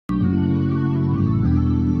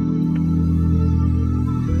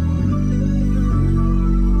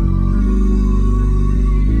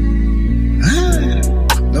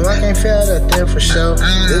for sure.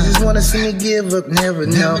 They just wanna see me give up, never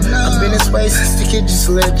know. I've been this way since the kid, just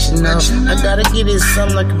to let you know. I gotta get it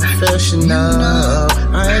something like a professional.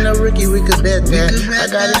 I ain't a rookie, we could bet that. I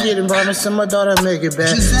gotta get involved in some, my daughter make it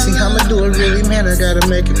back. See how I'ma do it really, man, I gotta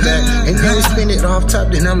make it back. And then we spin it off top,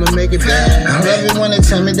 then I'ma make it back. Everyone that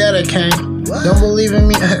tell me that I can't. Don't believe in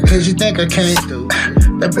me, cause you think I can't.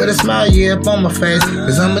 That put a smile, yeah, up on my face.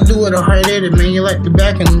 Cause I'ma do it a hard-headed, man, you like the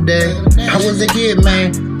back in the day. I was a kid,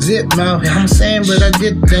 man, zip mouth, I'm saying, but I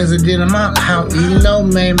did things I did in my house. You know,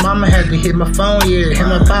 man, mama had to hit my phone, yeah, hit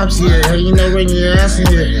my pops, yeah. You know, ring your ass in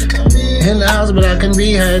here. In the house, but I can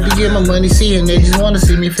be, I had to get my money, see, and they just wanna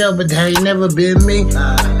see me fail, but that ain't never been me.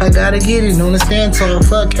 I gotta get it, on the stand tall,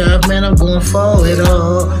 fuck half, man, I'm going for it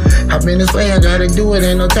all. I've been this way, I gotta do it,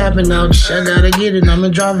 ain't no tapping out. I gotta get it, I'm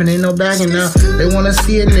driving, ain't no backing out. They wanna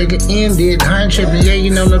see a nigga end it. I ain't tripping, yeah,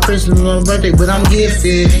 you know, no Christmas, no birthday, but I'm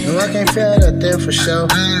gifted. No, I can't fail out there for sure.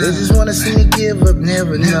 They just wanna see me give up,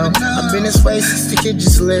 never know. I've been this way since the kid,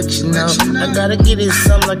 just to let you know. I gotta get it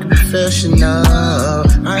something like a professional.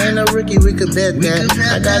 I ain't a rookie, we could bet that.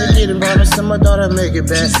 I gotta get involved in some, my daughter make it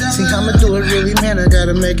back. See how I'ma do it really, man, I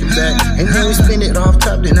gotta make it back. And then we spin it off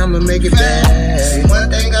top, then I'ma make it back. See, one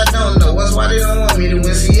thing I don't know, what's why they don't want me to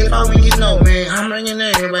win. See, if I win, you know, man, I'm bringing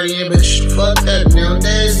everybody in, but fuck that.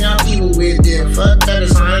 Nowadays, I'm evil with them. Fuck that,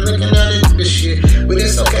 so I ain't looking at it, this shit. But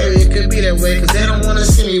it's okay, it could be that way, cause they don't wanna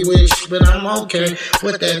see me with shit. But I'm okay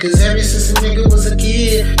with that, cause ever since a nigga was a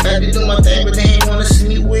kid, I had to do my thing, but they ain't wanna see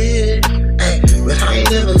me with. But I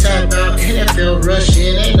ain't never tap out, NFL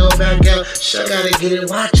rushing, ain't no back out. I gotta get it,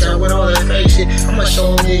 watch out with all that fake shit. I'ma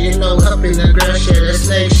show them, yeah, you know, up in the grass, yeah, that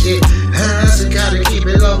snake shit. So gotta keep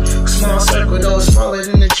it low, small circle though, smaller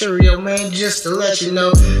than the Cheerio, man, just to let you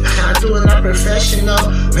know. I do it not professional,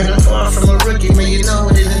 man, I'm far from a rookie, man, you know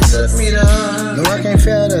it didn't took me to. No, I can't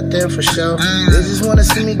fail out there for sure. They just wanna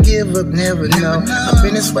see me give up, never know. I've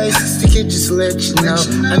been this way since the kid, just to let you know.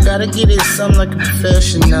 I gotta get it something like a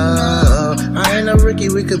professional. I ain't a rookie,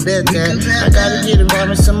 we could bet that. I gotta get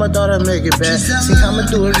involved in some, my daughter make it back. See how I'ma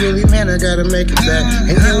do it really, man, I gotta make it back.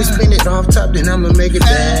 And then we spin it off top, then I'ma make it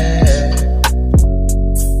back.